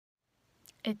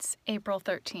It's April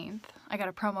 13th. I got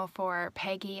a promo for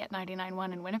Peggy at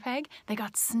 99.1 in Winnipeg. They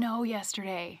got snow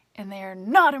yesterday, and they're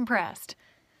not impressed.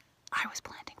 I was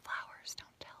planting flowers.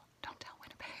 Don't tell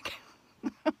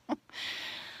Winnipeg.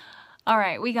 All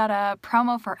right, we got a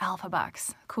promo for Alpha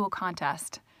Bucks. Cool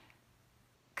contest.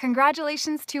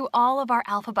 Congratulations to all of our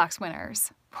Alpha Bucks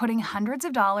winners. Putting hundreds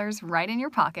of dollars right in your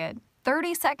pocket,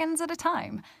 30 seconds at a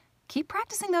time. Keep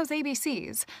practicing those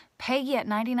ABCs. Peggy at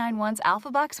 99.1's Alpha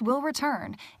Bucks will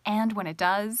return, and when it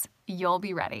does, you'll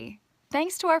be ready.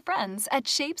 Thanks to our friends at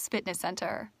Shapes Fitness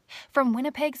Center. From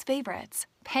Winnipeg's favorites,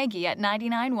 Peggy at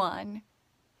 99.1.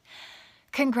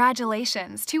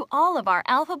 Congratulations to all of our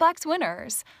Alpha Bucks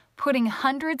winners. Putting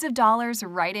hundreds of dollars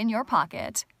right in your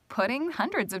pocket. Putting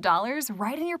hundreds of dollars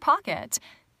right in your pocket.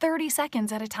 30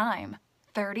 seconds at a time.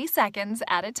 30 seconds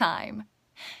at a time.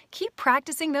 Keep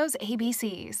practicing those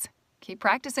ABCs. Keep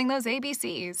practicing those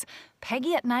ABCs.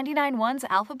 Peggy at 99.1's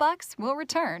Alpha Bucks will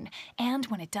return, and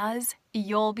when it does,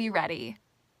 you'll be ready.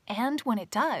 And when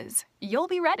it does, you'll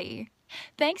be ready.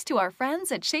 Thanks to our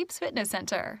friends at Shapes Fitness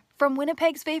Center. From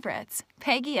Winnipeg's favorites,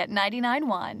 Peggy at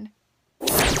 99.1.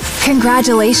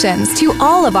 Congratulations to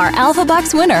all of our Alpha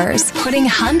Bucks winners. Putting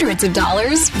hundreds of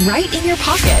dollars right in your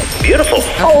pocket. Beautiful.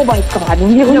 Oh my God,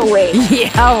 no way.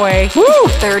 Yeah, way. Woo!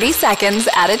 30 seconds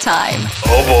at a time.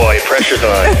 Oh boy, pressure's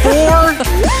on.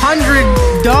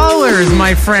 $400,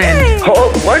 my friend.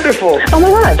 Oh, wonderful. Oh my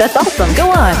God, that's awesome. Go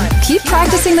on, keep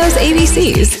practicing those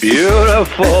ABCs.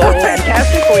 Beautiful.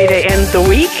 Fantastic way to end the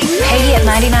week. Peggy at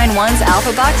 99.1's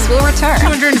Alpha Bucks will return.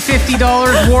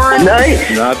 $250, Warren. Nice.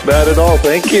 Not bad at all,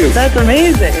 thank you. That's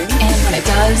amazing. And when it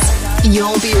does,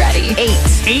 you'll be ready.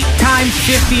 8 times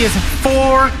 50 is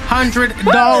 $400.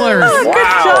 Good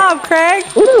job, Craig.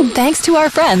 Thanks to our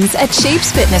friends at Shapes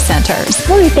Fitness Centers.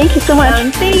 Oh, thank you so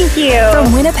much. Thank you.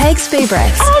 From Winnipeg's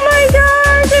favorites, Oh my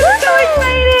God, this is so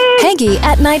exciting. Peggy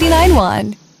at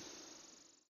 99.1.